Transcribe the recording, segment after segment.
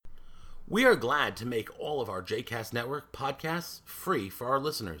We are glad to make all of our JCast Network podcasts free for our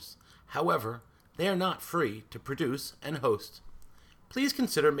listeners. However, they are not free to produce and host. Please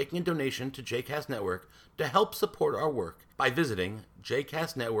consider making a donation to JCast Network to help support our work by visiting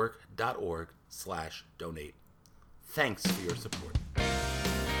jcastnetwork.org/donate. Thanks for your support.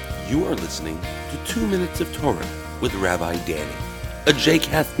 You are listening to 2 Minutes of Torah with Rabbi Danny, a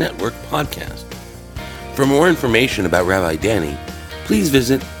JCast Network podcast. For more information about Rabbi Danny, please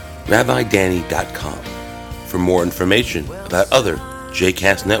visit rabbidanny.com. For more information about other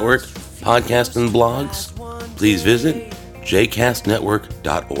JCast Network podcasts and blogs, please visit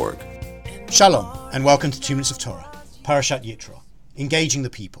jcastnetwork.org. Shalom, and welcome to 2 Minutes of Torah, Parashat Yitro, engaging the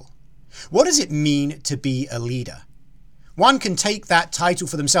people. What does it mean to be a leader? One can take that title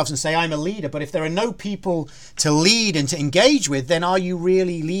for themselves and say, I'm a leader, but if there are no people to lead and to engage with, then are you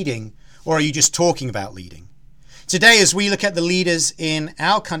really leading, or are you just talking about leading? Today, as we look at the leaders in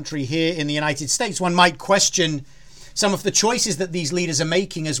our country here in the United States, one might question some of the choices that these leaders are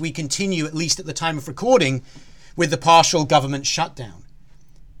making as we continue, at least at the time of recording, with the partial government shutdown.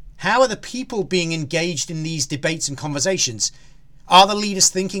 How are the people being engaged in these debates and conversations? Are the leaders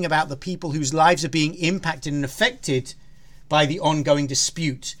thinking about the people whose lives are being impacted and affected by the ongoing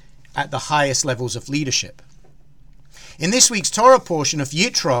dispute at the highest levels of leadership? In this week's Torah portion of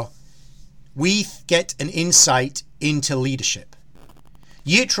Yitro, we get an insight into leadership.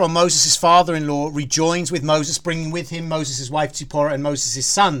 Yitro, Moses' father-in-law, rejoins with Moses, bringing with him Moses' wife Tzipporah and Moses'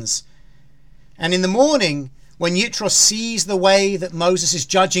 sons. And in the morning, when Yitro sees the way that Moses is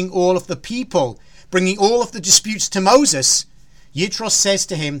judging all of the people, bringing all of the disputes to Moses, Yitro says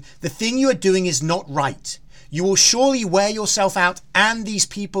to him, the thing you are doing is not right. You will surely wear yourself out and these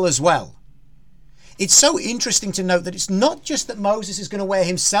people as well. It's so interesting to note that it's not just that Moses is going to wear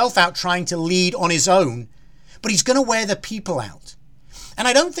himself out trying to lead on his own, but he's going to wear the people out. And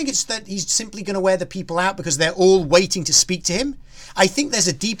I don't think it's that he's simply going to wear the people out because they're all waiting to speak to him. I think there's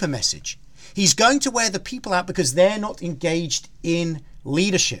a deeper message. He's going to wear the people out because they're not engaged in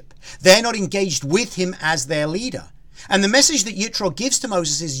leadership. They're not engaged with him as their leader. And the message that Yitro gives to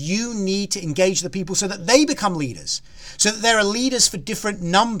Moses is you need to engage the people so that they become leaders, so that there are leaders for different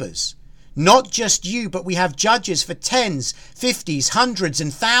numbers. Not just you, but we have judges for tens, 50s, hundreds,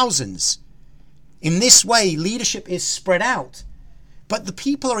 and thousands. In this way, leadership is spread out, but the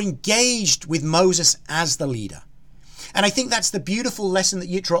people are engaged with Moses as the leader. And I think that's the beautiful lesson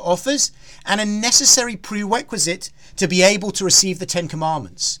that Yitro offers and a necessary prerequisite to be able to receive the Ten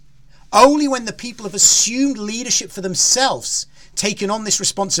Commandments. Only when the people have assumed leadership for themselves, taken on this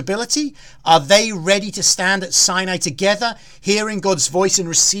responsibility, are they ready to stand at Sinai together, hearing God's voice and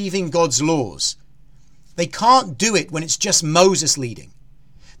receiving God's laws. They can't do it when it's just Moses leading.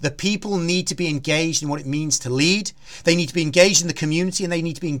 The people need to be engaged in what it means to lead. They need to be engaged in the community and they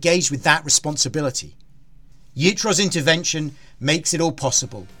need to be engaged with that responsibility. Yitro's intervention makes it all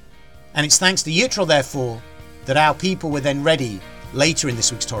possible. And it's thanks to Yitro, therefore, that our people were then ready later in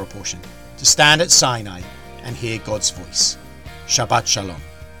this week's Torah portion to stand at Sinai and hear God's voice. Shabbat Shalom.